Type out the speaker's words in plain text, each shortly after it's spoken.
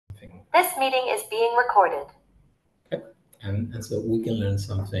This meeting is being recorded. Okay. And so we can learn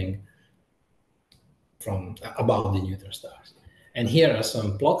something about the neutron stars. And here are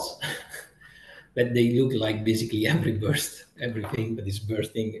some plots that they look like basically everything that is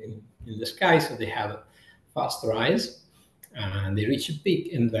bursting in the sky. So they have a fast rise, and they reach a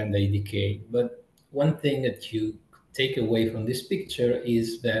peak, and then they decay. But one thing that you take away from this picture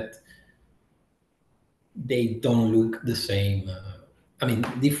is that they don't look the same. I mean,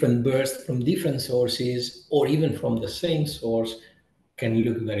 different bursts from different sources, or even from the same source, can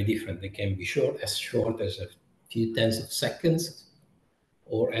look very different. They can be short as a few tens of seconds,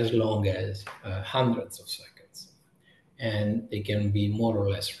 or as long as hundreds of seconds. And they can be more or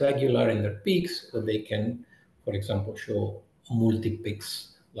less regular in their peaks, or they can, for example, show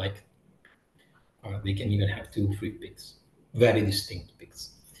multi-peaks, like they can even have 2 or 3 peaks, very distinct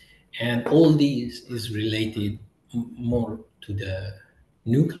peaks. And all these is related more to the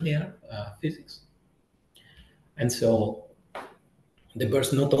nuclear physics. And so the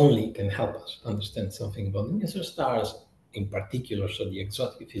burst not only can help us understand something about the neutron stars, in particular, so the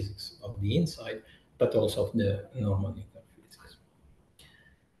exotic physics of the inside, but also of the normal nuclear physics.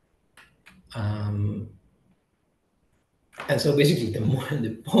 And so basically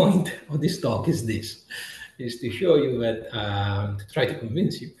the point of this talk is this, is to show you that, to try to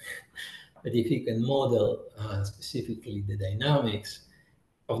convince you that if you can model specifically the dynamics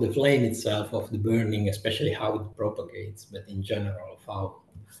of the flame itself, of the burning, especially how it propagates, but in general of how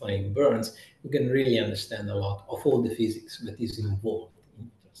the flame burns, you can really understand a lot of all the physics that is involved in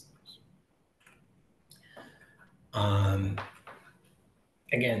neutron stars.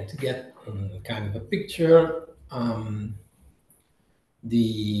 Again, to get kind of a picture,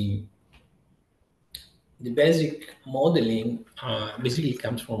 the basic modeling basically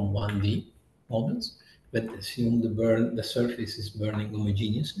comes from 1D models that assume the surface is burning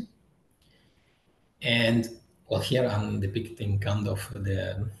homogeneously. And well, here I'm depicting kind of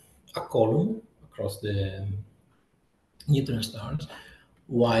a column across the neutron stars,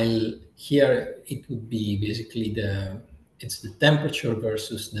 while here it would be basically it's the temperature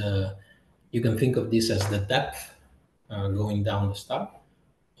versus you can think of this as the depth going down the star,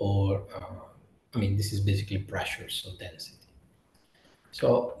 or I mean, this is basically pressure, so density.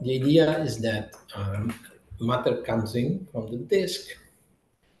 So the idea is that matter comes in from the disk,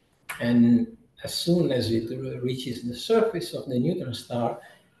 and as soon as it reaches the surface of the neutron star,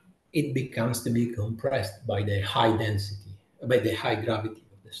 it becomes to be compressed by the high density, by the high gravity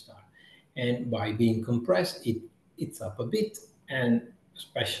of the star. And by being compressed, it's up a bit, and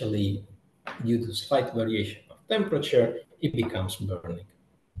especially due to slight variation of temperature, it becomes burning.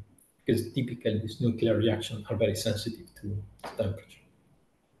 Because typically these nuclear reactions are very sensitive to temperature.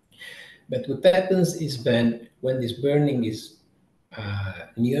 But what happens is when this burning is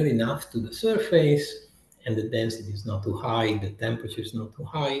near enough to the surface, and the density is not too high, the temperature is not too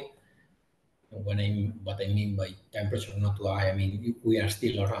high. What I mean by temperature not too high, I mean we are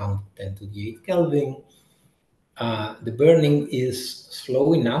still around 10 to the 8 Kelvin. The burning is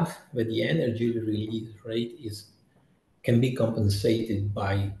slow enough that the energy release rate can be compensated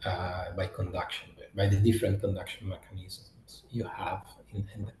by conduction, by the different conduction mechanisms you have in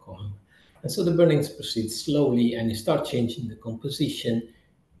the column. And so the burning proceeds slowly, and you start changing the composition.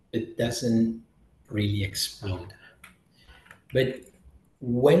 It doesn't really explode. But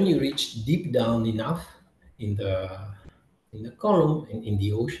when you reach deep down enough in the column, in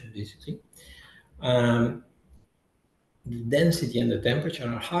the ocean, basically, the density and the temperature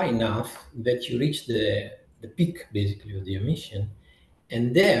are high enough that you reach the peak, basically, of the emission.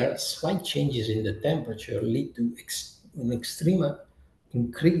 And there, slight changes in the temperature lead to an extreme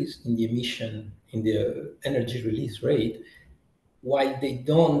increase in the emission, in the energy release rate, while they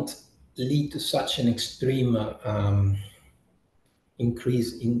don't lead to such an extreme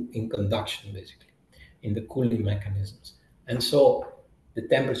increase in conduction, basically, in the cooling mechanisms. And so the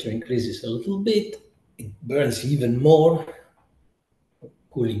temperature increases a little bit, it burns even more,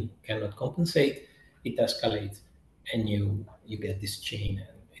 cooling cannot compensate, it escalates, and you get this chain,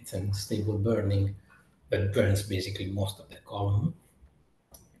 and it's an unstable burning that burns basically most of the column,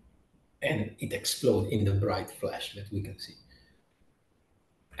 and it explodes in the bright flash that we can see.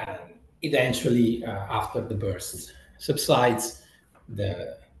 And eventually, after the burst subsides,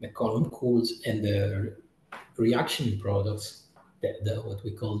 the column cools, and the reaction products, what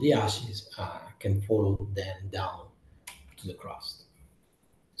we call the ashes, can follow then down to the crust.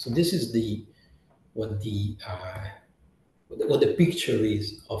 So this is what the picture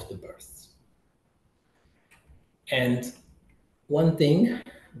is of the bursts. And one thing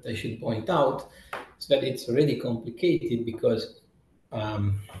that I should point out is that it's already complicated because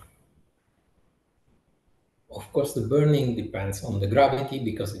of course, the burning depends on the gravity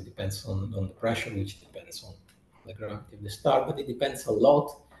because it depends on the pressure, which depends on the gravity of the star, but it depends a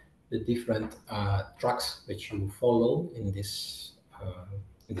lot the different tracks that you follow in this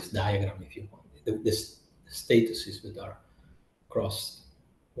diagram, if you want. The statuses that are crossed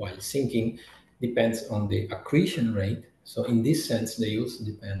while sinking depends on the accretion rate. So in this sense, they also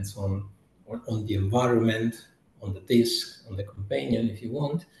depends on the environment, on the disk, on the companion, if you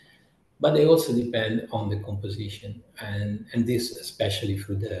want, but they also depend on the composition, and this especially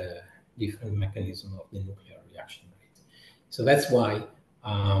through the different mechanism of the nuclear reaction rate. So that's why,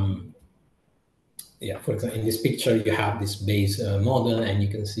 yeah, for example, in this picture, you have this base model, and you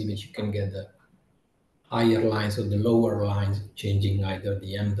can see that you can get the higher lines or the lower lines changing either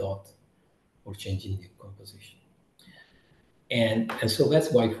the m dot or changing the composition. And so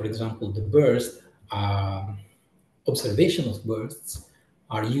that's why, for example, the burst, observation of bursts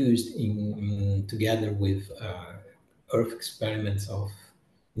are used together with Earth experiments of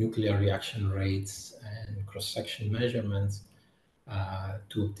nuclear reaction rates and cross-section measurements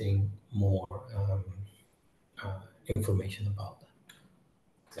to obtain more information about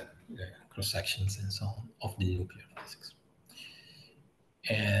the cross-sections and so on of the nuclear physics.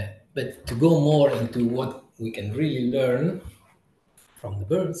 But to go more into what we can really learn from the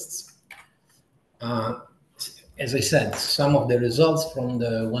bursts, as I said, some of the results from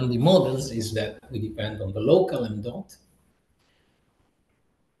the 1D models is that we depend on the local m dot,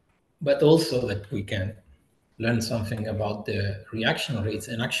 but also that we can learn something about the reaction rates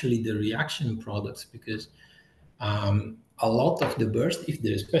and actually the reaction products, because a lot of the burst,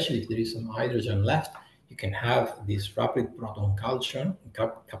 especially if there is some hydrogen left, you can have these rapid proton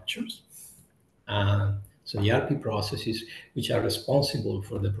captures. So the RP processes, which are responsible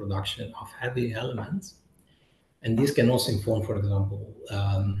for the production of heavy elements. And this can also inform, for example,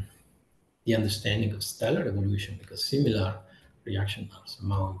 the understanding of stellar evolution, because similar reactions are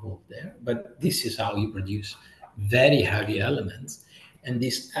somehow involved there. But this is how you produce very heavy elements. And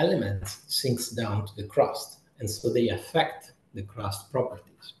these elements sinks down to the crust. And so they affect the crust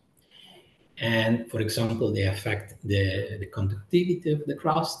properties. And for example, they affect the conductivity of the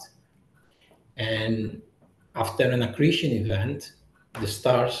crust. And after an accretion event, the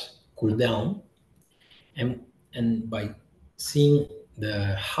stars cool down. And by seeing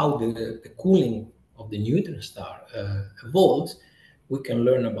how the cooling of the neutron star evolves, we can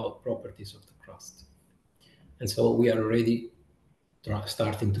learn about properties of the crust. And so we are already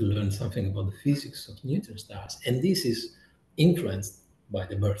starting to learn something about the physics of neutron stars. And this is influenced by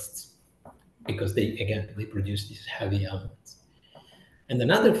the bursts, because they produce these heavy elements. And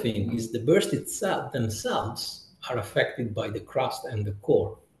another thing is the bursts themselves are affected by the crust and the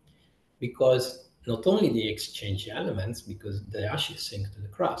core, because not only they exchange elements because the ashes sink to the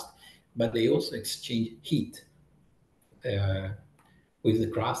crust, but they also exchange heat with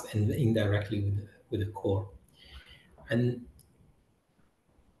the crust and indirectly with the core. And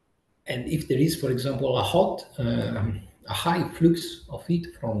if there is, for example, a high flux of heat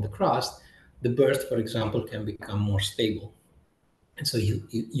from the crust, the burst, for example, can become more stable. And so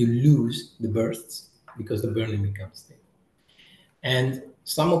you lose the bursts because the burning becomes stable. And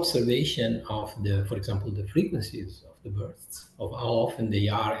some observation of for example, the frequencies of the bursts, of how often they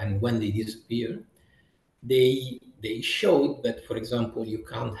are and when they disappear, they showed that, for example, you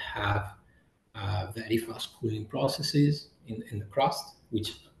can't have very fast cooling processes in the crust,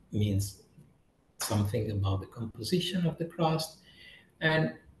 which means something about the composition of the crust.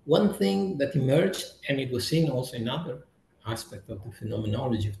 And one thing that emerged, and it was seen also in other aspects of the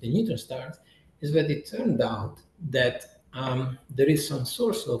phenomenology of the neutron stars, is that it turned out that there is some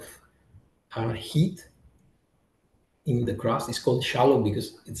source of heat in the crust. It's called shallow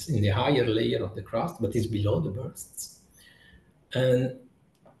because it's in the higher layer of the crust, but it's below the bursts. And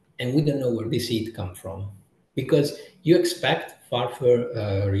we don't know where this heat comes from, because you expect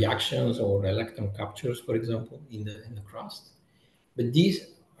further reactions or electron captures, for example, in the crust. But these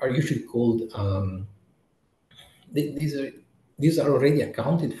are usually called, these are already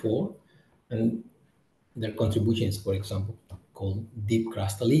accounted for, and their contributions, for example, called deep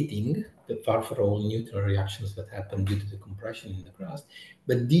crustal heating, the far-for-all neutral reactions that happen due to the compression in the crust.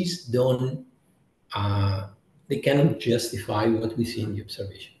 But these don't, they cannot justify what we see in the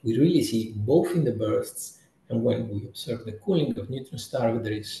observation. We really see both in the bursts and when we observe the cooling of neutron star,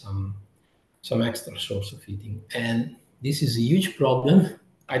 there is some extra source of heating. And this is a huge problem.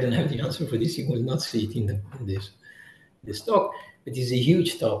 I don't have the answer for this. You will not see it in this talk. It is a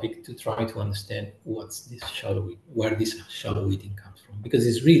huge topic to try to understand where this shallow heating comes from, because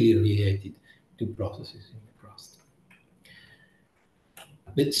it's really related to processes in the crust.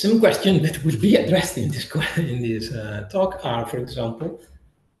 But some questions that will be addressed in this talk are, for example,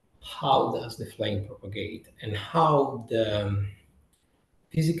 how does the flame propagate, and how the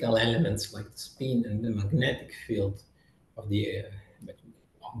physical elements like the spin and the magnetic field of the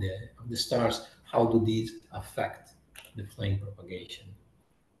stars, how do these affect the flame propagation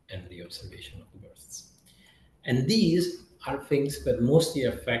and the observation of the bursts? And these are things that mostly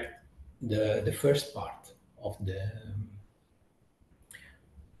affect the first part of the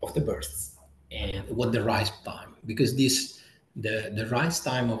bursts and what the rise time, because the rise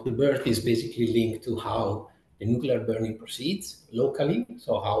time of the burst is basically linked to how the nuclear burning proceeds locally,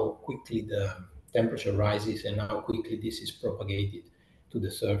 so how quickly the temperature rises and how quickly this is propagated to the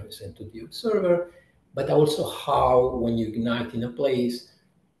surface and to the observer, but also how, when you ignite in a place,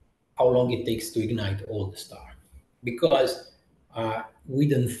 how long it takes to ignite all the star. Because we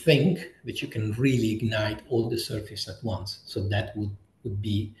don't think that you can really ignite all the surface at once. So that would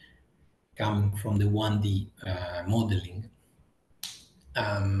be coming from the 1D modeling.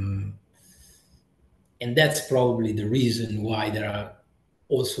 And that's probably the reason why there are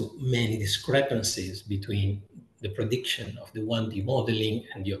also many discrepancies between the prediction of the 1D modeling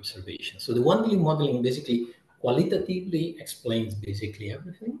and the observation. So the 1D modeling basically qualitatively explains basically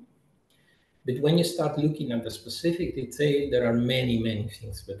everything. But when you start looking at the specific detail, there are many, many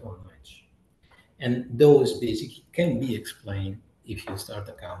things that don't match. And those basically can be explained if you start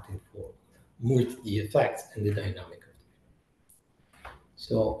accounting for multi effects and the dynamic of it.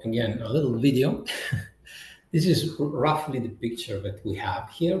 So again, a little video. This is roughly the picture that we have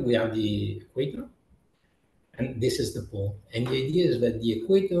here. We have the equator, and this is the pole. And the idea is that the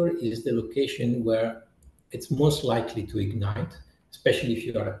equator is the location where it's most likely to ignite, especially if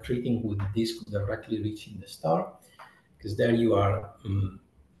you are accreting with the disk directly reaching the star, because there you are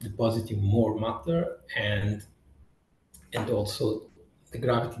depositing more matter, and also the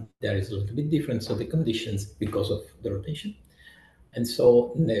gravity there is a little bit different, so the conditions because of the rotation. And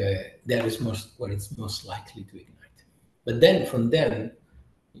so there is where it's most likely to ignite. But then from then,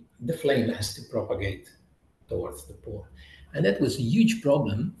 the flame has to propagate towards the pole. And that was a huge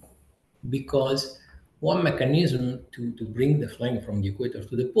problem, because one mechanism to bring the flame from the equator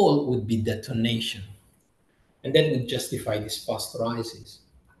to the pole would be detonation. And that would justify these fast rises.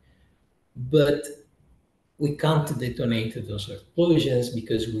 But we can't detonate those explosions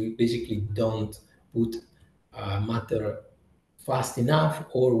because we basically don't put matter fast enough,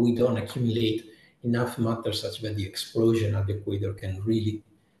 or we don't accumulate enough matter such that the explosion at the equator can really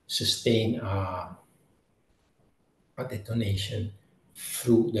sustain a detonation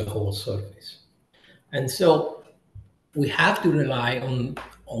through the whole surface. And so we have to rely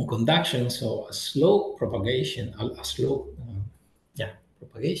on conduction, so a slow propagation,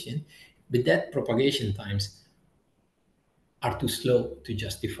 propagation, but that propagation times are too slow to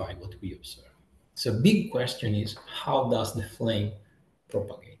justify what we observe. So big question is, how does the flame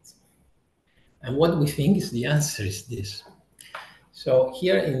propagate? And what we think is the answer is this. So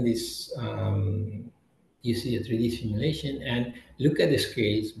here in this, you see a 3D simulation, and look at the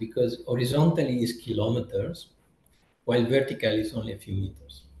scales, because horizontally is kilometers, while vertical is only a few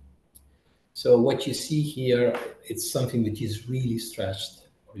meters. So what you see here, it's something which is really stretched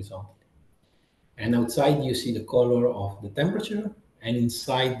horizontally. And outside you see the color of the temperature, and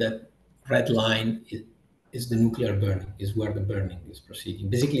inside that red line is the nuclear burning, is where the burning is proceeding.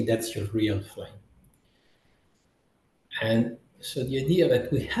 Basically, that's your real flame. And so the idea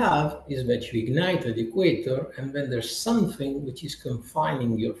that we have is that you ignite at the equator, and then there's something which is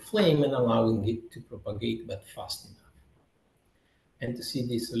confining your flame and allowing it to propagate, but fast enough. And to see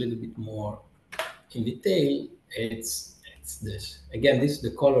this a little bit more in detail, it's this. Again,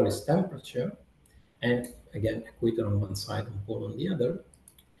 the color is temperature, and again, equator on one side and pole on the other.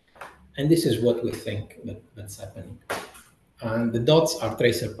 And this is what we think that's happening. And the dots are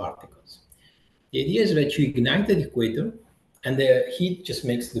tracer particles. The idea is that you ignite the equator, and the heat just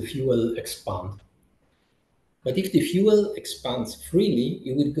makes the fuel expand. But if the fuel expands freely,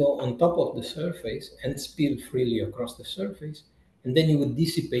 it would go on top of the surface and spill freely across the surface, and then you would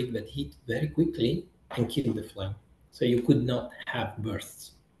dissipate that heat very quickly and kill the flame. So you could not have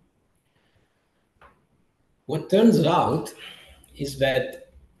bursts. What turns out is that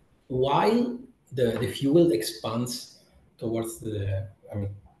while the fuel expands towards to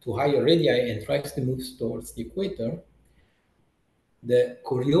higher radii and tries to move towards the equator, the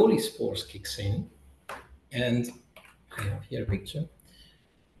Coriolis force kicks in, and I have here a picture.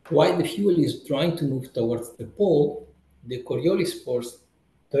 While the fuel is trying to move towards the pole, the Coriolis force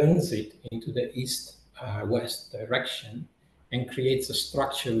turns it into the east-west direction and creates a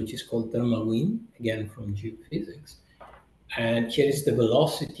structure which is called thermal wind, again from geophysics, And here is the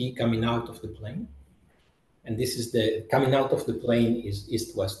velocity coming out of the plane. And this is the coming out of the plane is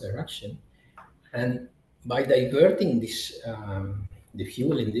east-west direction. And by diverting this, the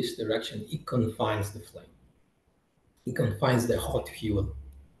fuel in this direction, it confines the flame. It confines the hot fuel.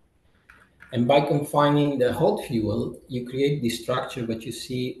 And by confining the hot fuel, you create this structure that you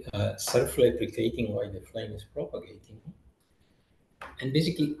see self-replicating while the flame is propagating. And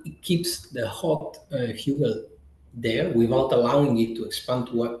basically, it keeps the hot fuel there without allowing it to expand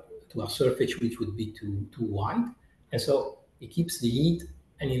to a surface which would be too wide. And so it keeps the heat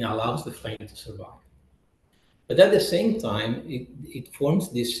and it allows the flame to survive. But at the same time, it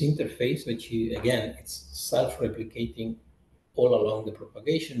forms this interface, which again, it's self-replicating all along the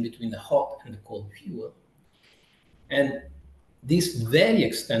propagation between the hot and the cold fuel. And this very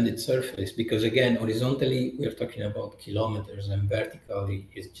extended surface, because again, horizontally, we're talking about kilometers and vertically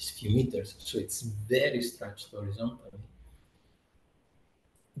is just a few meters. So it's very stretched horizontally.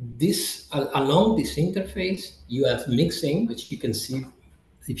 Along this interface, you have mixing, which you can see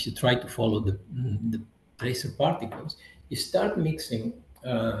if you try to follow the tracer particles. You start mixing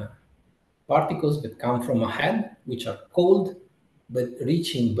particles that come from a head, which are cold, but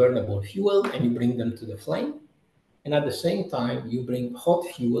reaching burnable fuel, and you bring them to the flame. And at the same time, you bring hot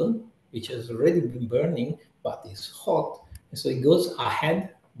fuel, which has already been burning, but is hot. And so it goes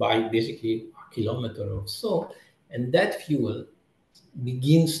ahead by basically a kilometer or so. And that fuel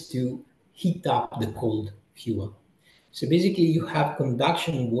begins to heat up the cold fuel. So basically, you have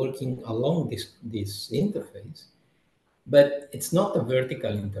conduction working along this interface, but it's not a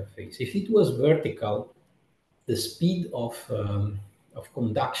vertical interface. If it was vertical, the speed of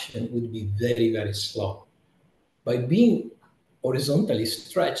conduction would be very, very slow. By being horizontally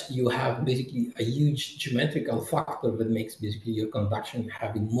stretched, you have basically a huge geometrical factor that makes basically your conduction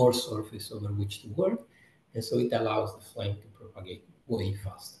having more surface over which to work. And so it allows the flame to propagate way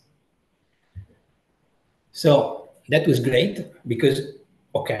faster. So that was great because,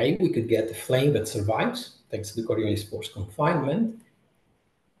 okay, we could get a flame that survives thanks to the Coriolis force confinement,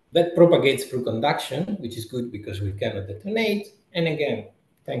 that propagates through conduction, which is good because we cannot detonate. And again,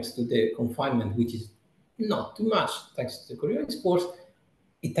 thanks to the confinement, which is not too much, thanks to the Coriolis force,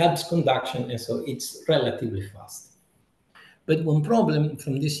 it helps conduction, and so it's relatively fast. But one problem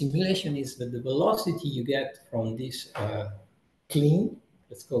from this simulation is that the velocity you get from these clean,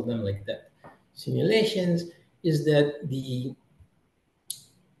 let's call them like that, simulations, is that the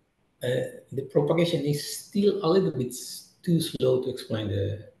propagation is still a little bit too slow to explain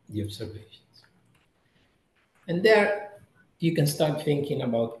the observations. And there you can start thinking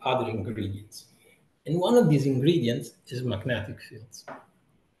about other ingredients. And one of these ingredients is magnetic fields.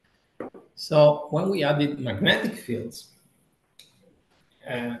 So when we added magnetic fields,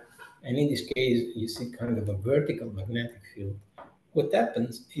 and in this case, you see kind of a vertical magnetic field, what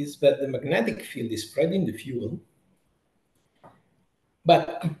happens is that the magnetic field is spreading the fuel,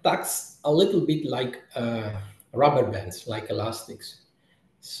 but it acts a little bit like rubber bands, like elastics.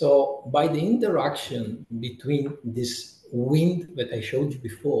 So by the interaction between this wind that I showed you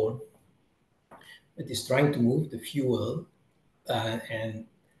before, that is trying to move the fuel, and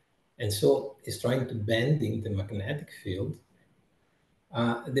so is trying to bend in the magnetic field,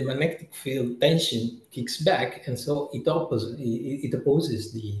 the magnetic field tension kicks back, and so it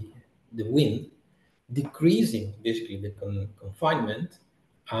opposes the wind, decreasing basically the confinement,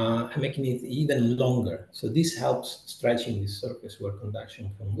 and making it even longer. So this helps stretching the surface where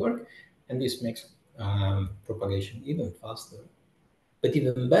conduction can work, and this makes propagation even faster. But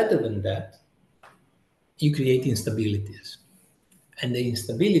even better than that, you create instabilities. And the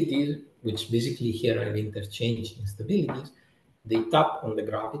instabilities, which basically here are interchange instabilities, they tap on the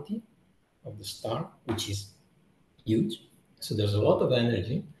gravity of the star, which is huge. So there's a lot of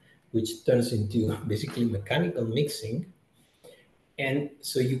energy, which turns into basically mechanical mixing. And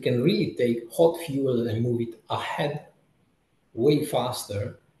so you can really take hot fuel and move it ahead way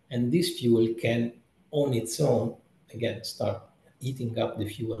faster. And this fuel can, on its own, again, start heating up the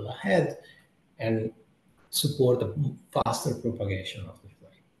fuel ahead and support a faster propagation of the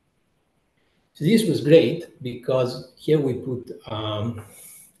flame. So this was great because here we put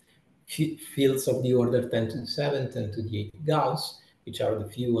fields of the order 10 to the 7, 10 to the 8 Gauss, which are the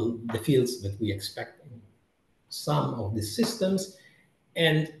fields that we expect in some of the systems.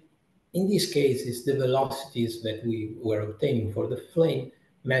 And in these cases, the velocities that we were obtaining for the flame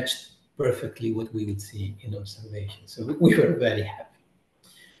matched perfectly what we would see in observation. So we were very happy.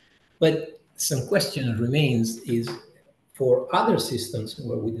 But some question remains is for other systems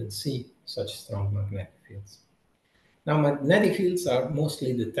where we didn't see such strong magnetic fields. Now, magnetic fields are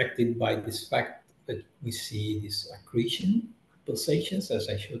mostly detected by this fact but we see these accretion pulsations, as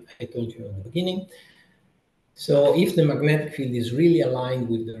I told you at the beginning. So if the magnetic field is really aligned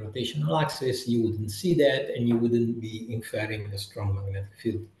with the rotational axis, you wouldn't see that, and you wouldn't be inferring a strong magnetic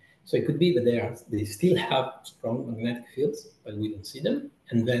field. So it could be that they still have strong magnetic fields, but we don't see them,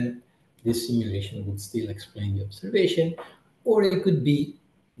 and then this simulation would still explain the observation, or it could be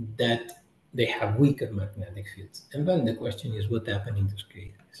that they have weaker magnetic fields. And then the question is, what happened in those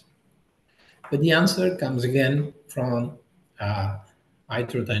cases? But the answer comes again from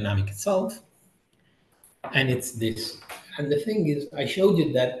hydrodynamic itself, and it's this. And the thing is, I showed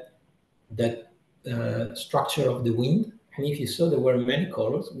you that structure of the wind, and if you saw, there were many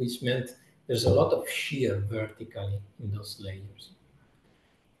colors, which meant there's a lot of shear vertically in those layers,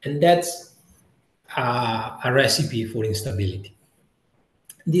 and that's a recipe for instability.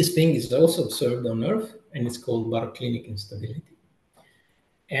 This thing is also observed on Earth, and it's called baroclinic instability.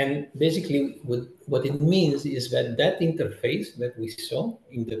 And basically, what it means is that interface that we saw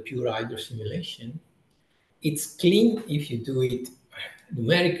in the pure hydro simulation, it's clean if you do it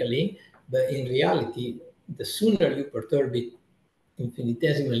numerically, but in reality, the sooner you perturb it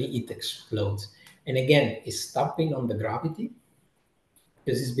infinitesimally, it explodes. And again, it's stopping on the gravity,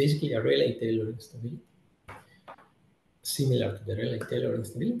 because it's basically a Rayleigh-Taylor instability, similar to the Rayleigh-Taylor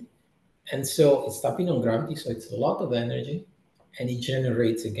instability. And so it's stopping on gravity, so it's a lot of energy, and it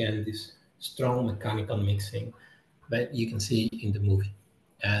generates, again, this strong mechanical mixing that you can see in the movie.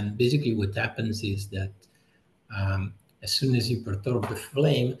 And basically what happens is that as soon as you perturb the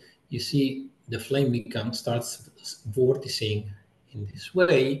flame, you see the flame starts vorticing in this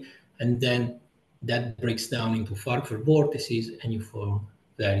way, and then that breaks down into farther vortices, and you form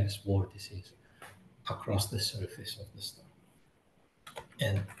various vortices across the surface of the star.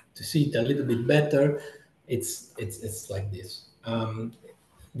 And to see it a little bit better, it's like this.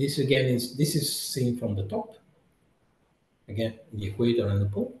 This is seen from the top. Again, the equator and the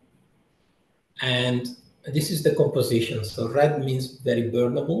pole. And this is the composition. So red means very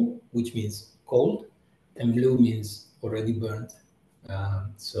burnable, which means cold, and blue means already burnt,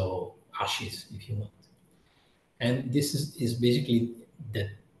 so ashes, if you want. And this is basically the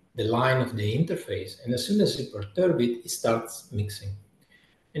line of the interface. And as soon as you perturb it, it starts mixing.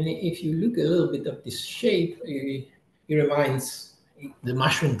 And if you look a little bit at this shape, it reminds the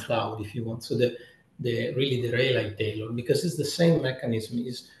mushroom cloud, if you want. So really the Rayleigh-Taylor, because it's the same mechanism.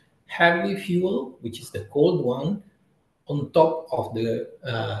 Is heavy fuel, which is the cold one, on top of the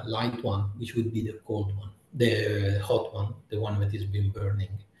light one, which would be the cold one, the hot one, the one that has been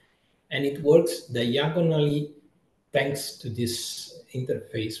burning. And it works diagonally thanks to this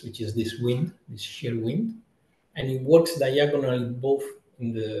interface, which is this wind, this shear wind. And it works diagonally both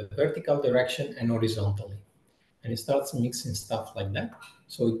in the vertical direction and horizontally. And it starts mixing stuff like that.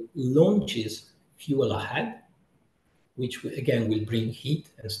 So it launches fuel ahead, which again will bring heat,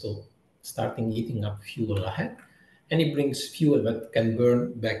 and so starting heating up fuel ahead. And it brings fuel that can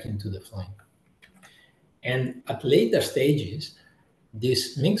burn back into the flame. And at later stages,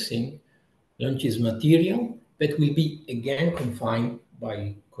 this mixing launches material that will be again confined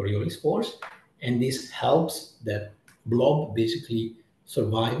by Coriolis force, and this helps that blob basically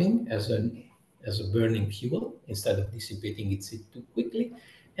surviving as a burning fuel instead of dissipating its heat too quickly,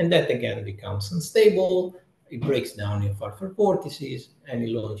 and that again becomes unstable. It breaks down in farther vortices, and it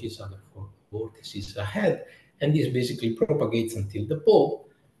launches other vortices ahead, and this basically propagates until the pole,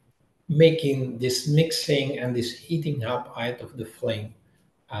 making this mixing and this heating up out of the flame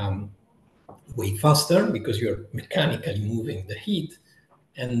way faster, because you're mechanically moving the heat.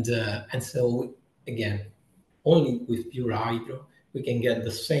 And so again, only with pure hydro we can get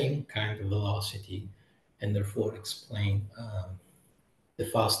the same kind of velocity, and therefore explain the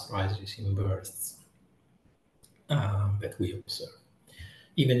fast rises in bursts that we observe,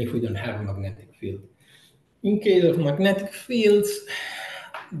 even if we don't have a magnetic field. In case of magnetic fields,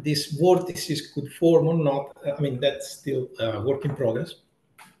 these vortices could form or not. I mean, that's still a work in progress.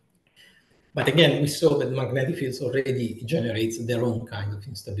 But again, we saw that magnetic fields already generates their own kind of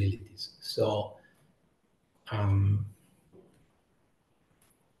instabilities. So, I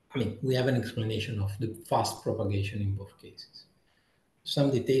mean, we have an explanation of the fast propagation in both cases. Some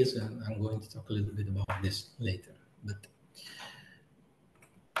details, and I'm going to talk a little bit about this later. But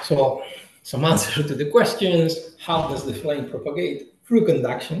so, some answer to the questions: how does the flame propagate? Through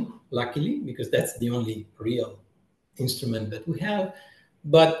conduction, luckily, because that's the only real instrument that we have.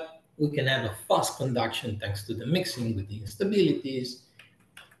 But we can have a fast conduction thanks to the mixing with the instabilities.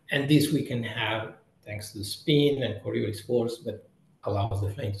 And this we can have thanks to the spin and Coriolis force that allows the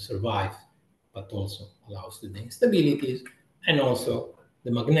flame to survive, but also allows the instabilities, and also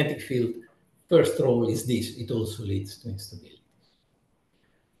the magnetic field first role is this. It also leads to instability.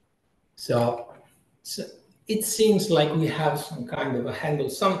 So it seems like we have some kind of a handle.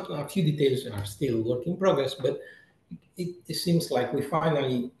 A few details are still work in progress, but it seems like we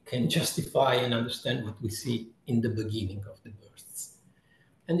finally can justify and understand what we see in the beginning of the bursts.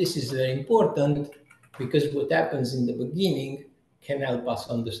 And this is very important because what happens in the beginning can help us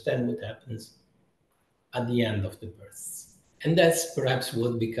understand what happens at the end of the bursts. And that's perhaps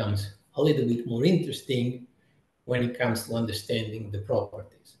what becomes a little bit more interesting when it comes to understanding the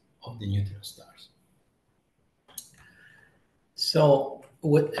properties of the neutron stars. So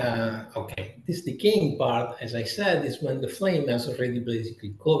this decaying part, as I said, is when the flame has already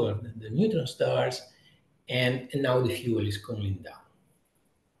basically covered the neutron stars, and now the fuel is cooling down.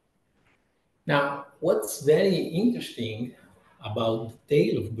 Now, what's very interesting about the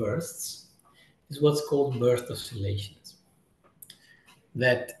tail of bursts is what's called burst oscillations.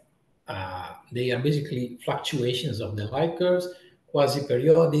 That they are basically fluctuations of the light curves,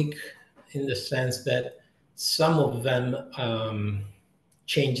 quasi-periodic in the sense that some of them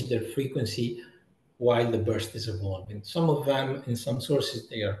change their frequency while the burst is evolving. Some of them, in some sources,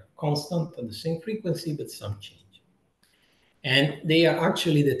 they are constant at the same frequency, but some change. And they are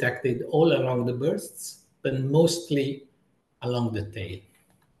actually detected all along the bursts, but mostly along the tail.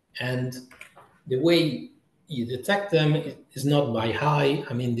 And the way you detect them is not by eye.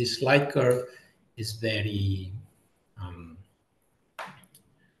 I mean, this light curve is very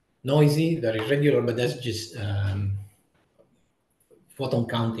noisy, very regular, but that's just photon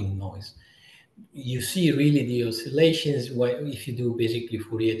counting noise. You see really the oscillations if you do basically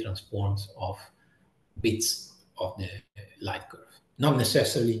Fourier transforms of bits of the light curve. Not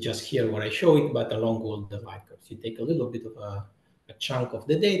necessarily just here where I show it, but along all the light curves. You take a little bit of a chunk of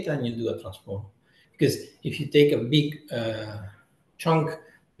the data and you do a transform. Because if you take a big chunk,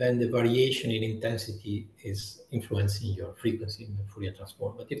 then the variation in intensity is influencing your frequency in the Fourier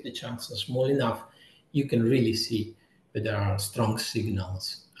transform. But if the chunks are small enough, you can really see that there are strong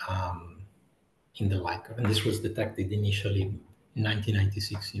signals in the light curve. And this was detected initially in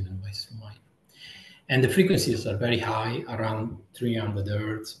 1996 even by Stromeyer. And the frequencies are very high, around 300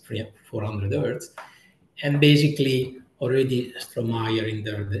 hertz, 400 hertz. And basically, already Stromeyer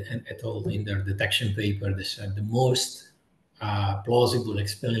et al. In their detection paper, they said the most plausible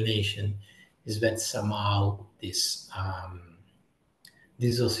explanation is that somehow these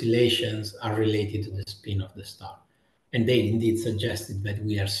oscillations are related to the spin of the star. And they indeed suggested that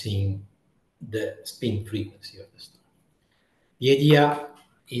we are seeing the spin frequency of the star. The idea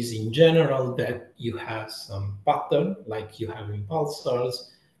is in general that you have some pattern, like you have in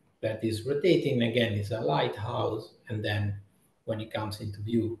pulsars, that is rotating. Again, it's a lighthouse, and then when it comes into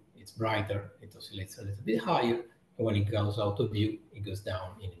view, it's brighter, it oscillates a little bit higher, and when it goes out of view, it goes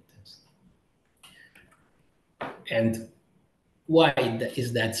down in intensity. And why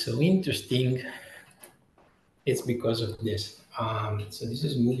is that so interesting? It's because of this. So this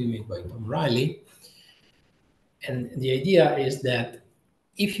is a movie made by Tom Riley. And the idea is that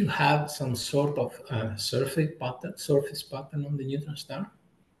if you have some sort of surface pattern on the neutron star,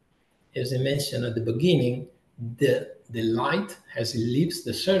 as I mentioned at the beginning, the light as it leaves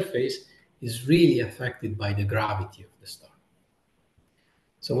the surface is really affected by the gravity of the star.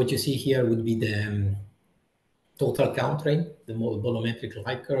 So what you see here would be the total count rate, the bolometric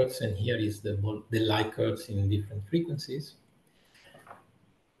light curves, and here is the light curves in different frequencies.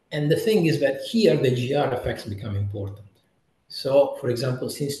 And the thing is that here the GR effects become important. So, for example,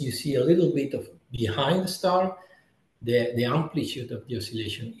 since you see a little bit of behind the star, the amplitude of the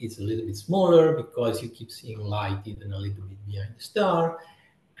oscillation is a little bit smaller because you keep seeing light even a little bit behind the star.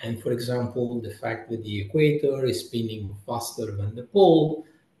 And for example, the fact that the equator is spinning faster than the pole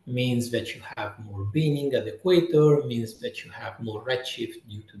means that you have more binning at the equator, means that you have more redshift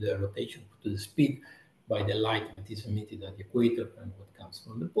due to the rotation to the speed by the light that is emitted at the equator and what comes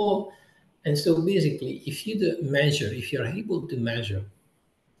from the pole. And so basically, if you're able to measure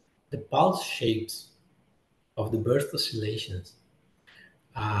the pulse shapes of the burst oscillations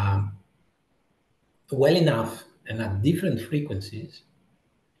well enough and at different frequencies,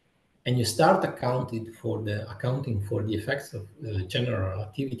 and you start accounting for the effects of general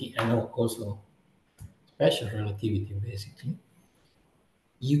relativity and also special relativity, basically,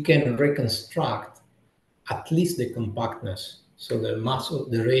 you can reconstruct at least the compactness, so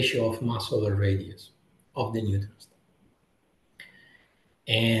the ratio of mass over radius of the neutron star.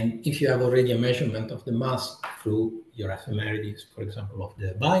 And if you have already a measurement of the mass through your ephemerides, for example, of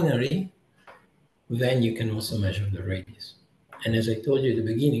the binary, then you can also measure the radius. And as I told you at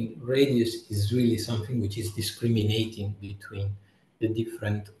the beginning, radius is really something which is discriminating between the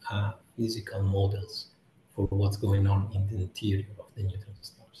different physical models for what's going on in the interior of the neutron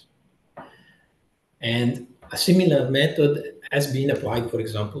stars. And a similar method has been applied, for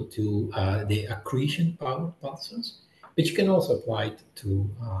example, to the accretion power pulsars, which can also apply to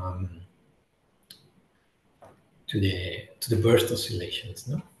the burst oscillations.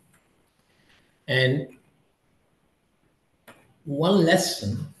 No? And one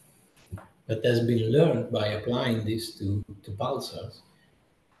lesson that has been learned by applying this to pulsars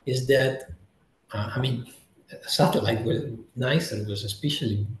is that, I mean, a satellite was nicer, was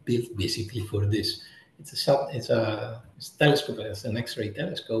especially built basically for this. It's a telescope, it's an X-ray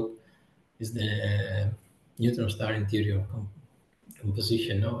telescope, is the neutron star interior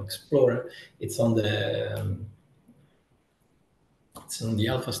composition explorer. It's on the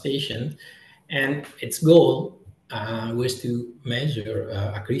Alpha station, and its goal was to measure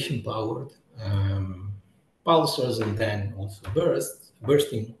accretion powered pulsars and then also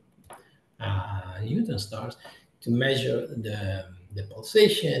bursting neutron stars to measure the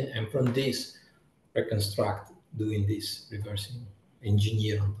pulsation, and from this reconstruct, doing this reversing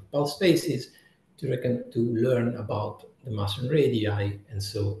engineer on the pulse phases to learn about the mass and radii, and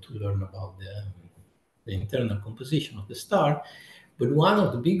so to learn about the internal composition of the star. But one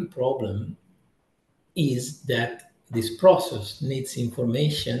of the big problems is that this process needs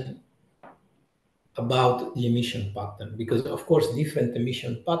information about the emission pattern, because of course different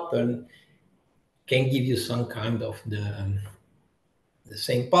emission pattern can give you some kind of the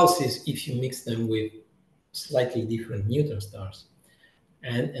same pulses if you mix them with slightly different neutron stars.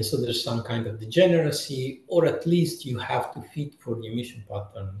 And so there's some kind of degeneracy, or at least you have to fit for the emission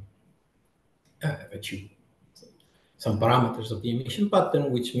pattern some parameters of the emission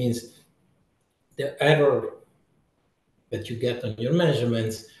pattern, which means the error that you get on your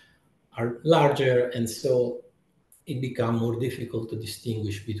measurements are larger, and so it becomes more difficult to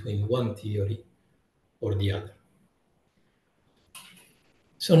distinguish between one theory or the other.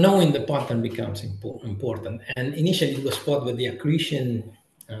 So knowing the pattern becomes important. And initially it was thought that the accretion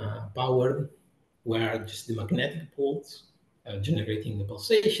powered were just the magnetic poles generating the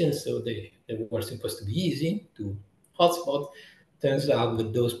pulsations, so they were supposed to be easy to hotspot. Turns out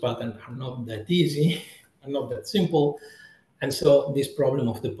that those patterns are not that easy, are not that simple, and so this problem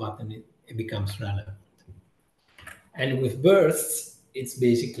of the pattern it becomes relevant. And with bursts, it's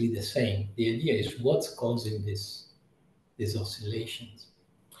basically the same. The idea is what's causing these oscillations.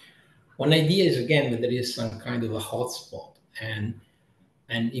 One idea is, again, that there is some kind of a hotspot, and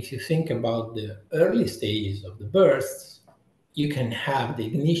if you think about the early stages of the bursts, you can have the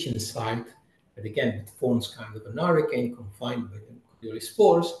ignition site that, again, it forms kind of an hurricane confined by the nuclear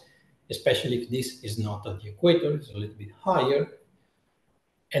force, especially if this is not at the equator, it's a little bit higher.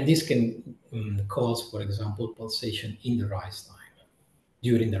 And this can cause, for example, pulsation in the rise time,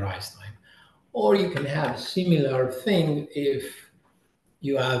 during the rise time. Or you can have a similar thing if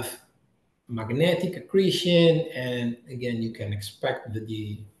you have magnetic accretion, and again, you can expect that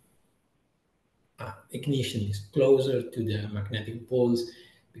the ignition is closer to the magnetic poles,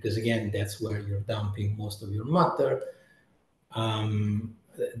 because again, that's where you're dumping most of your matter.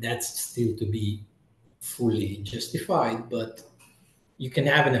 That's still to be fully justified, but you can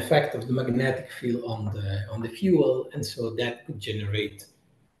have an effect of the magnetic field on the fuel, and so that could generate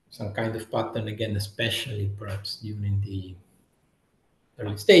some kind of pattern, again, especially perhaps during the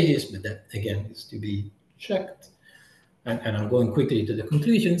early stages, but that again is to be checked. And I'm going quickly to the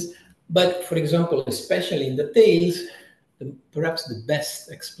conclusions. But for example, especially in the tails, perhaps the best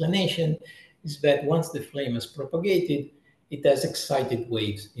explanation is that once the flame has propagated, it has excited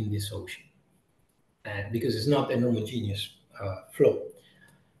waves in this ocean, because it's not an homogeneous flow.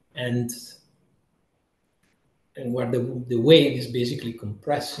 And where the wave is basically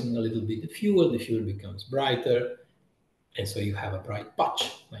compressing a little bit the fuel becomes brighter, and so you have a bright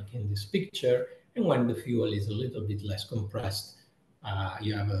patch, like in this picture. And when the fuel is a little bit less compressed,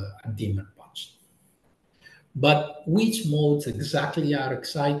 you have a dimmer patch. But which modes exactly are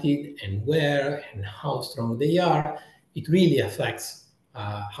excited, and where, and how strong they are, it really affects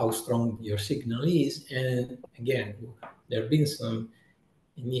how strong your signal is. And again, there have been some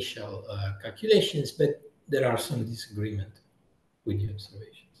initial calculations, but there are some disagreement with the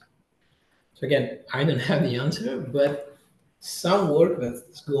observations. So again, I don't have the answer, but some work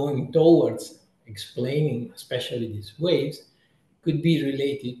that's going towards explaining especially these waves could be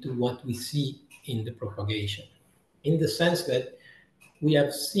related to what we see in the propagation, in the sense that we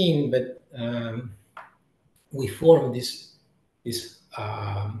have seen that we form this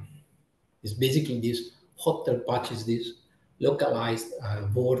basically these hotter patches, these localized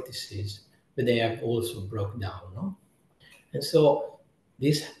vortices, but they have also broke down. No? And so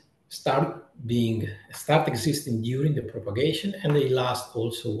this start existing during the propagation, and they last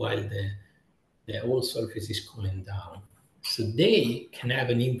also while the whole surface is cooling down. So they can have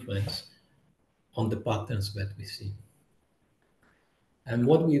an influence on the patterns that we see. And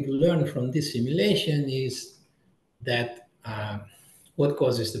what we've learned from this simulation is that what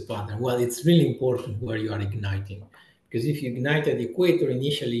causes the pattern? Well, it's really important where you are igniting, because if you ignite at the equator,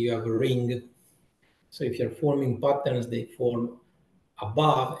 initially you have a ring. So if you're forming patterns, they form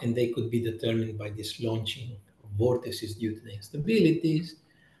above, and they could be determined by this launching of vortices due to the instabilities.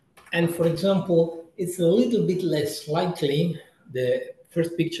 And for example, it's a little bit less likely, the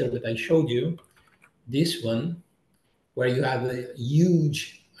first picture that I showed you, this one, where you have a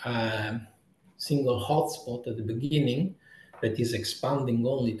huge single hotspot at the beginning that is expanding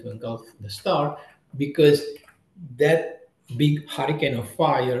only to engulf the star, because that big hurricane of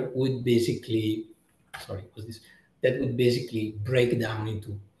fire would basically, that would basically break down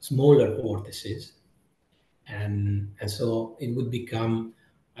into smaller vortices. And so it would become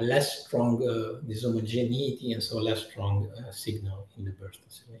a less strong dishomogeneity, and so a less strong signal in the burst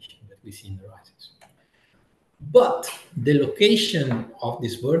oscillation that we see in the rises. But the location of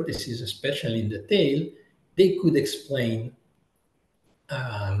these vortices, especially in the tail, they could explain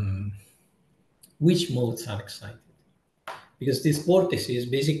which modes are excited. Because these vortices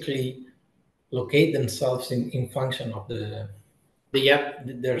basically locate themselves in function of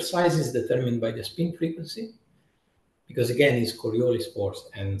their size is determined by the spin frequency, because again, it's Coriolis force,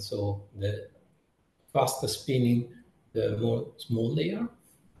 and so the faster spinning, the more small they are.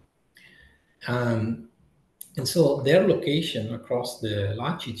 And so their location across the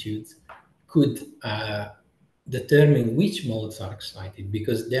latitudes could determine which modes are excited,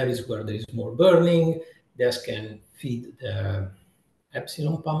 because there is where there is more burning. This can feed the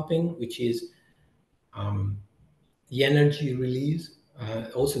epsilon pumping, which is the energy release.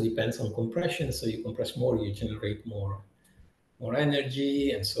 Also depends on compression. So you compress more, you generate more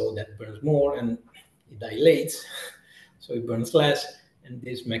energy, and so that burns more, and it dilates, so it burns less. And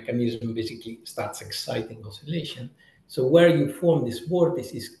this mechanism basically starts exciting oscillation. So where you form these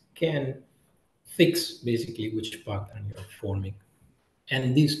vortices can fix basically which pattern you're forming.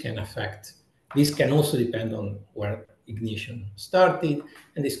 And this can also depend on where ignition started,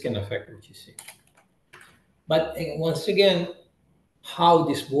 and this can affect what you see. But once again, how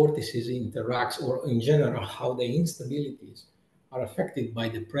these vortices interact, or in general, how the instabilities are affected by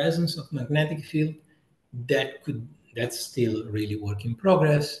the presence of magnetic field, that's still really work in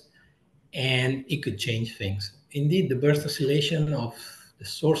progress, and it could change things. Indeed, the burst oscillation of the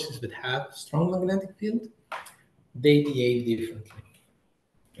sources that have strong magnetic field, they behave differently.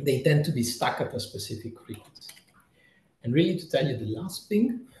 They tend to be stuck at a specific frequency. And really, to tell you the last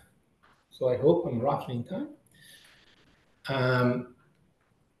thing, so I hope I'm roughly in time,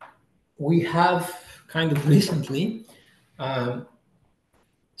 we have kind of recently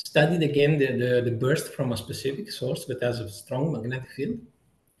studied again the burst from a specific source that has a strong magnetic field.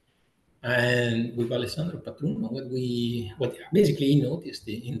 And with Alessandro Patruno, what basically he noticed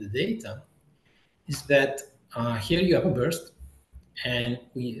in the data is that here you have a burst, and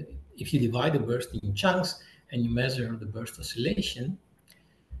if you divide the burst in chunks and you measure the burst oscillation,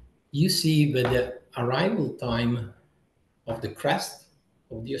 you see that the arrival time of the crest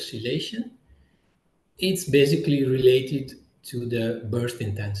of the oscillation, it's basically related to the burst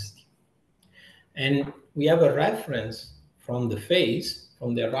intensity. And we have a reference from the phase,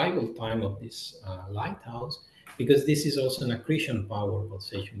 from the arrival time of this lighthouse, because this is also an accretion power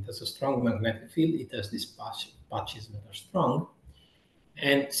pulsation. It has a strong magnetic field. It has these patches that are strong.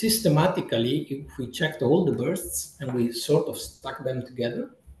 And systematically, if we checked all the bursts and we sort of stuck them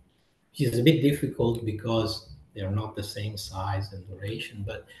together, which is a bit difficult because they're not the same size and duration,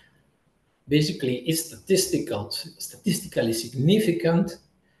 but basically it's statistically significant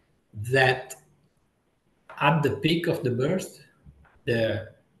that at the peak of the burst, the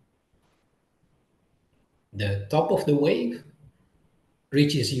top of the wave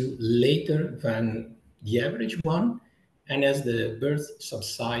reaches you later than the average one, and as the burst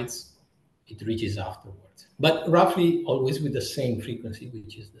subsides, it reaches afterwards. But roughly always with the same frequency,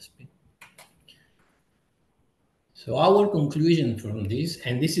 which is the spin. So our conclusion from this,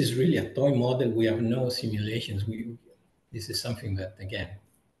 and this is really a toy model, we have no simulations. This is something that, again,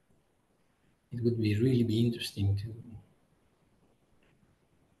 it would really be interesting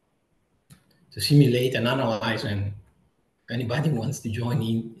to simulate and analyze, and anybody who wants to join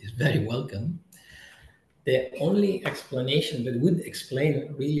in is very welcome. The only explanation that would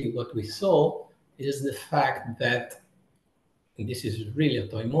explain really what we saw is the fact that, and this is really a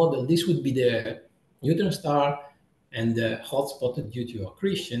toy model, this would be the neutron star and the hotspot due to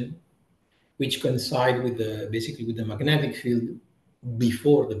accretion, which coincide with basically with the magnetic field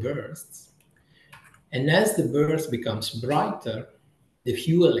before the bursts. And as the burst becomes brighter, the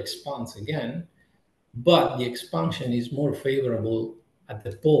fuel expands again, but the expansion is more favorable at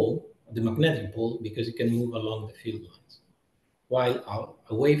the pole, the magnetic pole, because it can move along the field lines. While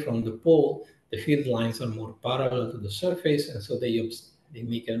away from the pole, the field lines are more parallel to the surface, and so they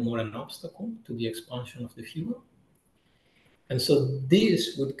make it more an obstacle to the expansion of the fuel. And so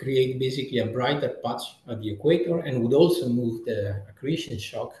this would create basically a brighter patch at the equator and would also move the accretion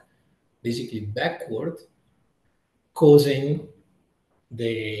shock basically backward, causing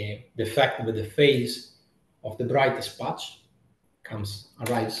the fact that the phase of the brightest patch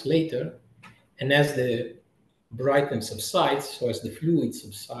arrives later. And as the brightness subsides, so as the fluid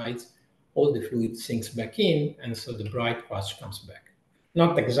subsides, all the fluid sinks back in, and so the bright patch comes back.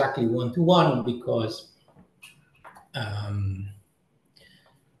 Not exactly one-to-one, because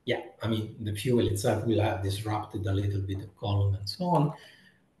the fuel itself will have disrupted a little bit the column and so on.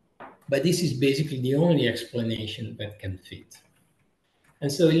 But this is basically the only explanation that can fit.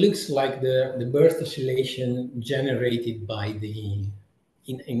 And so it looks like the burst oscillation generated by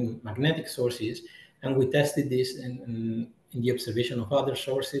in magnetic sources, and we tested this in the observation of other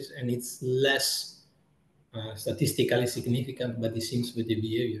sources, and it's less statistically significant, but it seems that the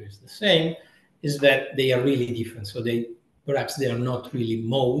behavior is the same, is that they are really different. So perhaps they are not really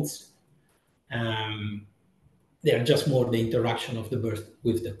modes. They are just more the interaction of the burst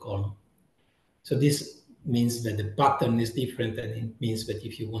with the column. So this means that the pattern is different, and it means that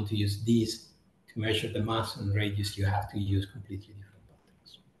if you want to use these to measure the mass and radius, you have to use completely different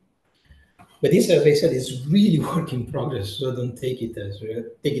patterns. But this, as I said, is really work in progress, so don't take it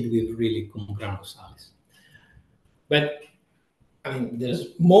with really cum grano salis. But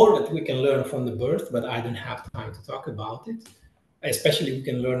there's more that we can learn from the burst, but I don't have time to talk about it. Especially, we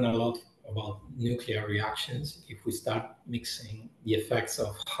can learn a lot about nuclear reactions if we start mixing the effects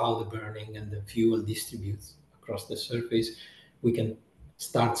of how the burning and the fuel distributes across the surface. We can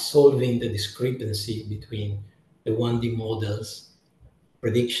start solving the discrepancy between the 1D models,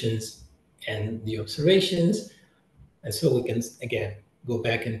 predictions, and the observations. And so we can, again, go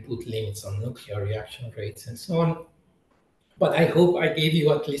back and put limits on nuclear reaction rates and so on. But I hope I gave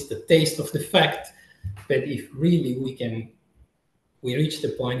you at least a taste of the fact that if really we reach the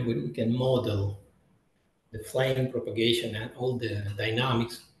point where we can model the flame propagation and all the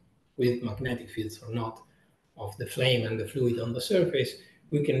dynamics with magnetic fields or not of the flame and the fluid on the surface,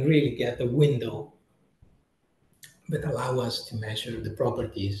 we can really get a window that allow us to measure the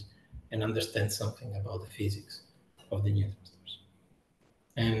properties and understand something about the physics of the neutron stars.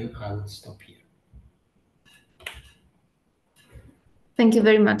 And I will stop here. Thank you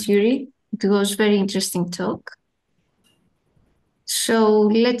very much, Yuri. It was a very interesting talk. So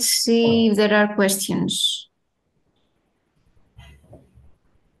let's see if there are questions.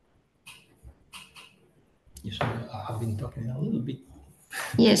 Yes, I've been talking a little bit.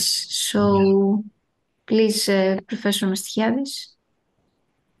 Yes, so please, Professor Mastiadis.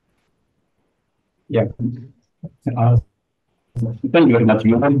 Yeah. Thank you very much,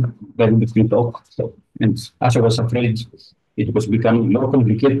 Yuri. Very interesting talk. And as I was afraid, it was becoming more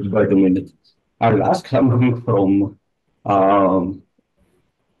complicated by the minute. I'll ask something from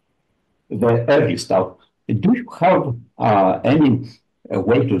the early stuff. Do you have any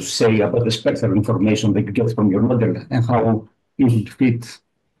way to say about the spectral information that you get from your model and how it fits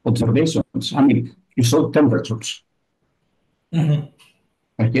observations? You saw temperatures.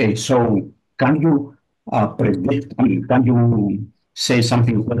 Mm-hmm. Okay, so can you predict, can you say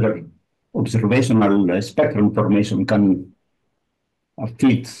something whether observational spectral information can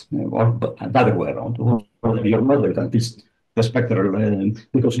fit, or the other way around, whether your model can fit the spectral,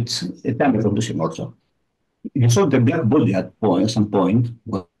 because it's a time evolution also. You saw the black body at some point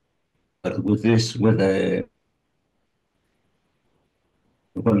with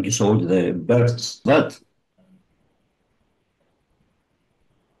when you saw the bursts, but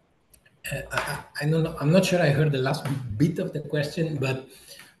I don't know. I'm not sure I heard the last bit of the question, but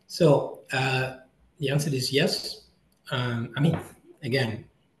so the answer is yes. Again,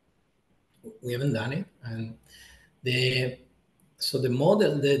 we haven't done it, and the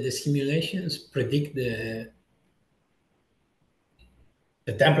model, the simulations predict the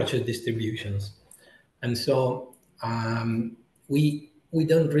temperature distributions, and so we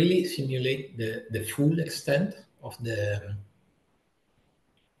don't really simulate the full extent of the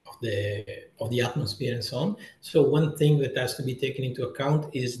atmosphere and so on. So one thing that has to be taken into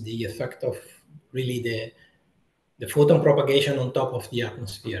account is the effect of really the photon propagation on top of the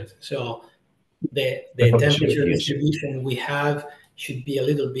atmosphere. So the About the temperature yes. distribution we have should be a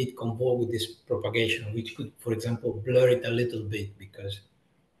little bit convolved with this propagation, which could, for example, blur it a little bit, because,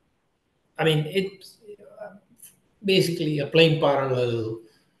 I mean, it's basically a plane parallel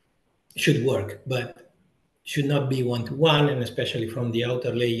should work, but should not be one-to-one, and especially from the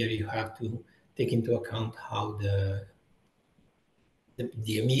outer layer, you have to take into account how the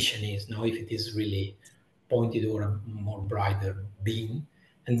emission is now, if it is really pointed or a more brighter beam,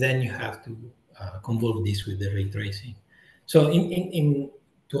 and then you have to convolve this with the ray tracing. So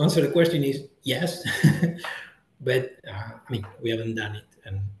to answer the question is yes, but I mean, we haven't done it,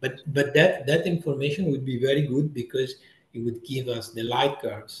 but that information would be very good, because it would give us the light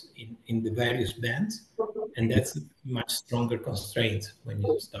curves in the various bands, and that's a much stronger constraint when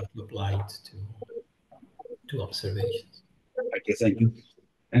you start to apply it to observations. Okay, thank you.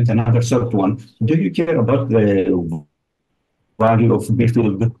 And another short one. Do you care about the value of B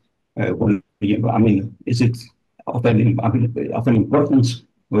field? I mean, is it of an importance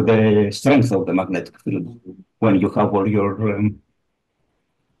with the strength of the magnetic field when you have all your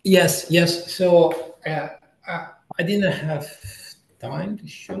Yes. So I didn't have time to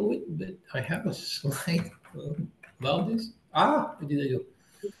show it, but I have a slide about this. What did I do?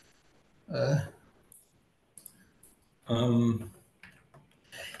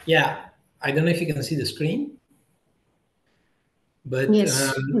 Yeah, I don't know if you can see the screen, but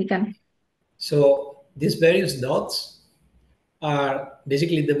Yes, we can. so these various dots are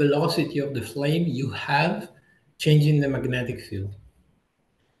basically the velocity of the flame you have changing the magnetic field.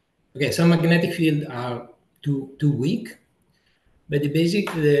 Okay, some magnetic field are too weak, but the basic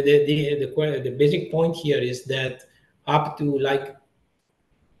point here is that up to like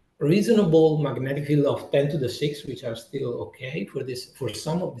reasonable magnetic field of 10 to the 6, which are still okay for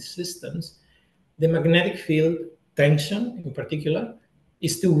some of the systems, the magnetic field tension in particular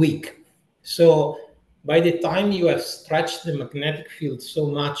is too weak. So by the time you have stretched the magnetic field so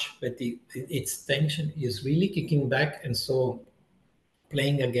much that its tension is really kicking back, and so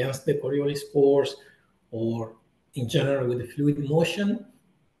playing against the Coriolis pores, or in general with the fluid motion,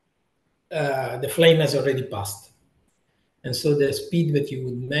 the flame has already passed. And so the speed that you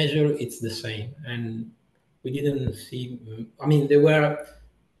would measure, it's the same. And we didn't see, I mean, there were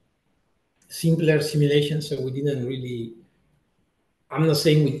simpler simulations, so we didn't really, I'm not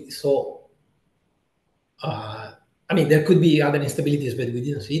saying we saw, I mean, there could be other instabilities, but we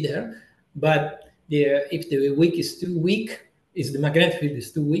didn't see there. But if the wick is too weak, if the magnetic field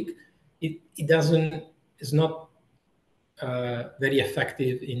is too weak, it's not very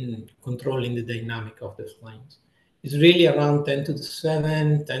effective in controlling the dynamic of the flames. It's really around 10 to the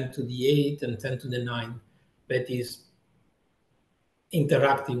 7, 10 to the 8, and 10 to the 9 that is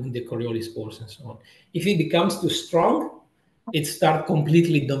interacting with the Coriolis pores and so on. If it becomes too strong, it starts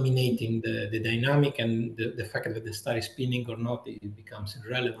completely dominating the dynamic, and the fact that the star is spinning or not, it becomes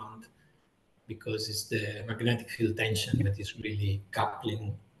irrelevant, because it's the magnetic field tension that is really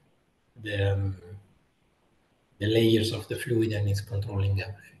coupling the layers of the fluid, and it's controlling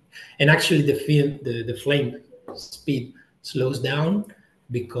everything. And actually the flame speed slows down,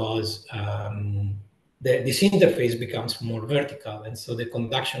 because this interface becomes more vertical, and so the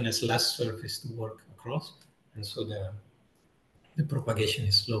conduction has less surface to work across, and so the propagation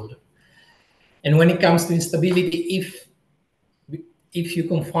is slower. And when it comes to instability, if you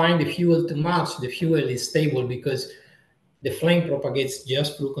confine the fuel too much, the fuel is stable, because the flame propagates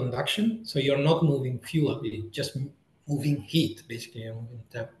just through conduction. So you're not moving fuel, you're just moving heat, basically.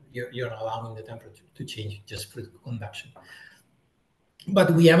 You're allowing the temperature to change just through conduction.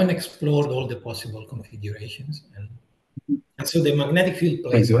 But we haven't explored all the possible configurations. And so the magnetic field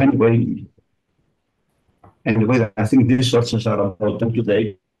plays. Anyway, I think these sources are about 10 to the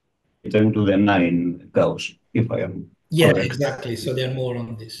 8, 10 to the 9 Gauss, if I am Yeah, correct. exactly. So they're more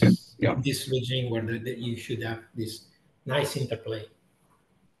on this regime where you should have this nice interplay.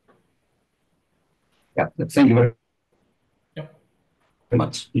 Yeah, thank you very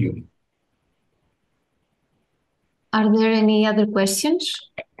much. Are there any other questions?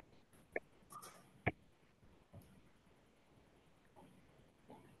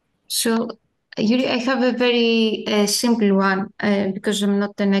 So, Yuri, I have a very simple one, because I'm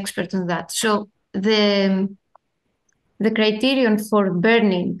not an expert on that. So the criterion for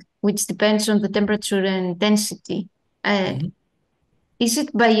burning, which depends on the temperature and density, is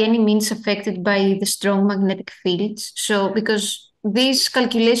it by any means affected by the strong magnetic fields? So, because these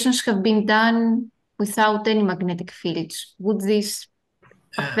calculations have been done without any magnetic fields, would this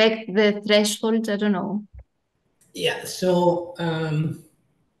affect the thresholds? I don't know. Yeah, so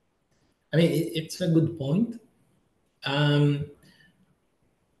I mean, it's a good point.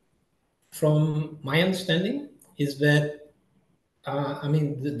 from my understanding, is that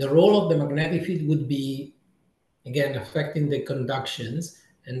the role of the magnetic field would be, again, affecting the conductions,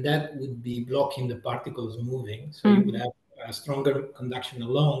 and that would be blocking the particles moving. So you would have a stronger conduction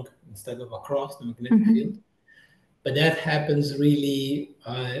along instead of across the magnetic field. But that happens really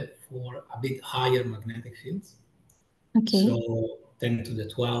for a bit higher magnetic fields. Okay. So 10 to the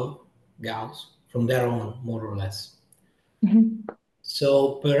 12 Gauss, from there on, more or less.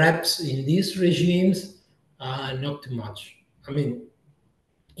 So perhaps in these regimes, not too much. I mean,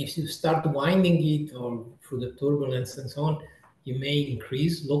 if you start winding it or through the turbulence and so on, you may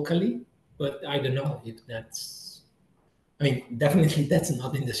increase locally, but I don't know if that's, definitely that's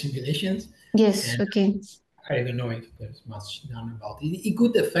not in the simulations. Yes, And okay. I don't know if there's much done about it. It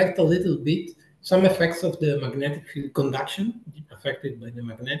could affect a little bit some effects of the magnetic field conduction affected by the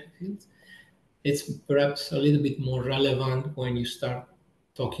magnetic fields. It's perhaps a little bit more relevant when you start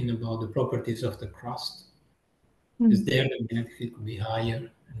talking about the properties of the crust, because there the magnetic field could be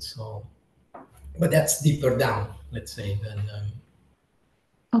higher, and so. But that's deeper down, let's say, than.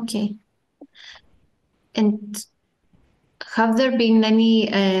 Okay. And have there been any,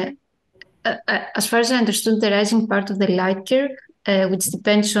 as far as I understood, the rising part of the light curve, which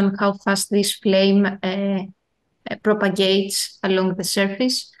depends on how fast this flame propagates along the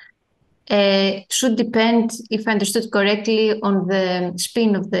surface, should depend, if I understood correctly, on the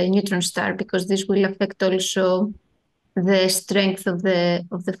spin of the neutron star, because this will affect also the strength of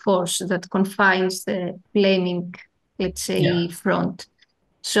the force that confines the flaming, let's say, front.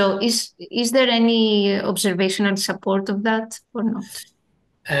 So is there any observational support of that or not?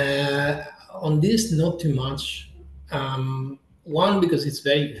 On this, not too much. One, because it's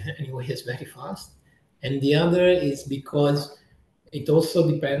very fast, and the other is because it also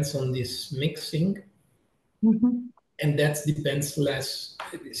depends on this mixing, and that depends less,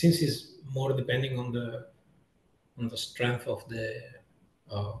 since it's more depending on the strength of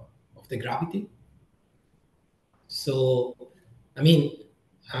the gravity. So,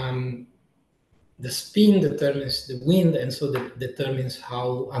 the spin determines the wind, and so that determines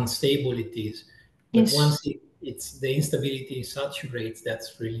how unstable it is. But Yes. once it's the instability saturates,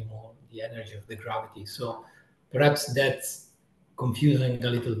 that's really more the energy of the gravity. So perhaps that's confusing a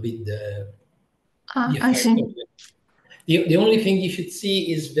little bit the I effect see. of it. The only thing you should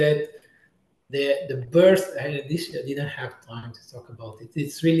see is that the burst, this I didn't have time to talk about it.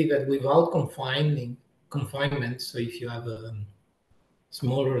 It's really that without confinement, so if you have a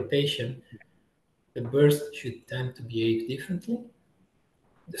small rotation, the burst should tend to behave differently.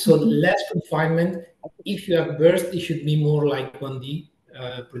 So less confinement. If you have burst, it should be more like 1D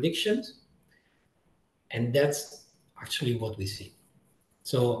predictions. And that's actually what we see.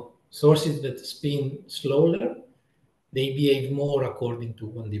 So sources that spin slower, they behave more according to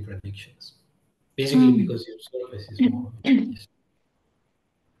 1D predictions. Basically because your surface is more homogeneous.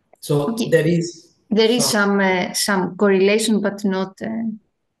 So there is some correlation, but not.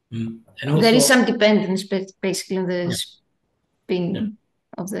 and also, there is some dependence, basically, on the spin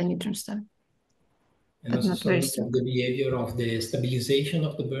of the neutron star. And but also not very some strong. of the behavior of the stabilization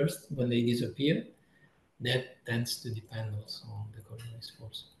of the burst when they disappear, that tends to depend also on the Coriolis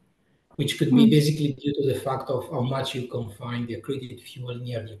force, which could be basically due to the fact of how much you confine the accreted fuel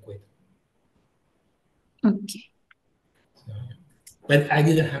near the equator. Okay. So, but I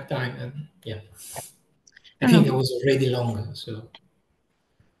didn't have time, and I think I was already long. So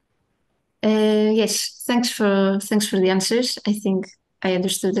yes, thanks for the answers. I think I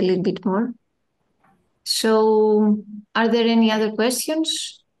understood a little bit more. So, are there any other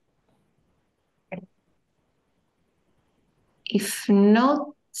questions? If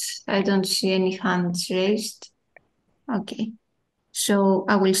not, I don't see any hands raised. Okay, so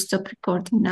I will stop recording now.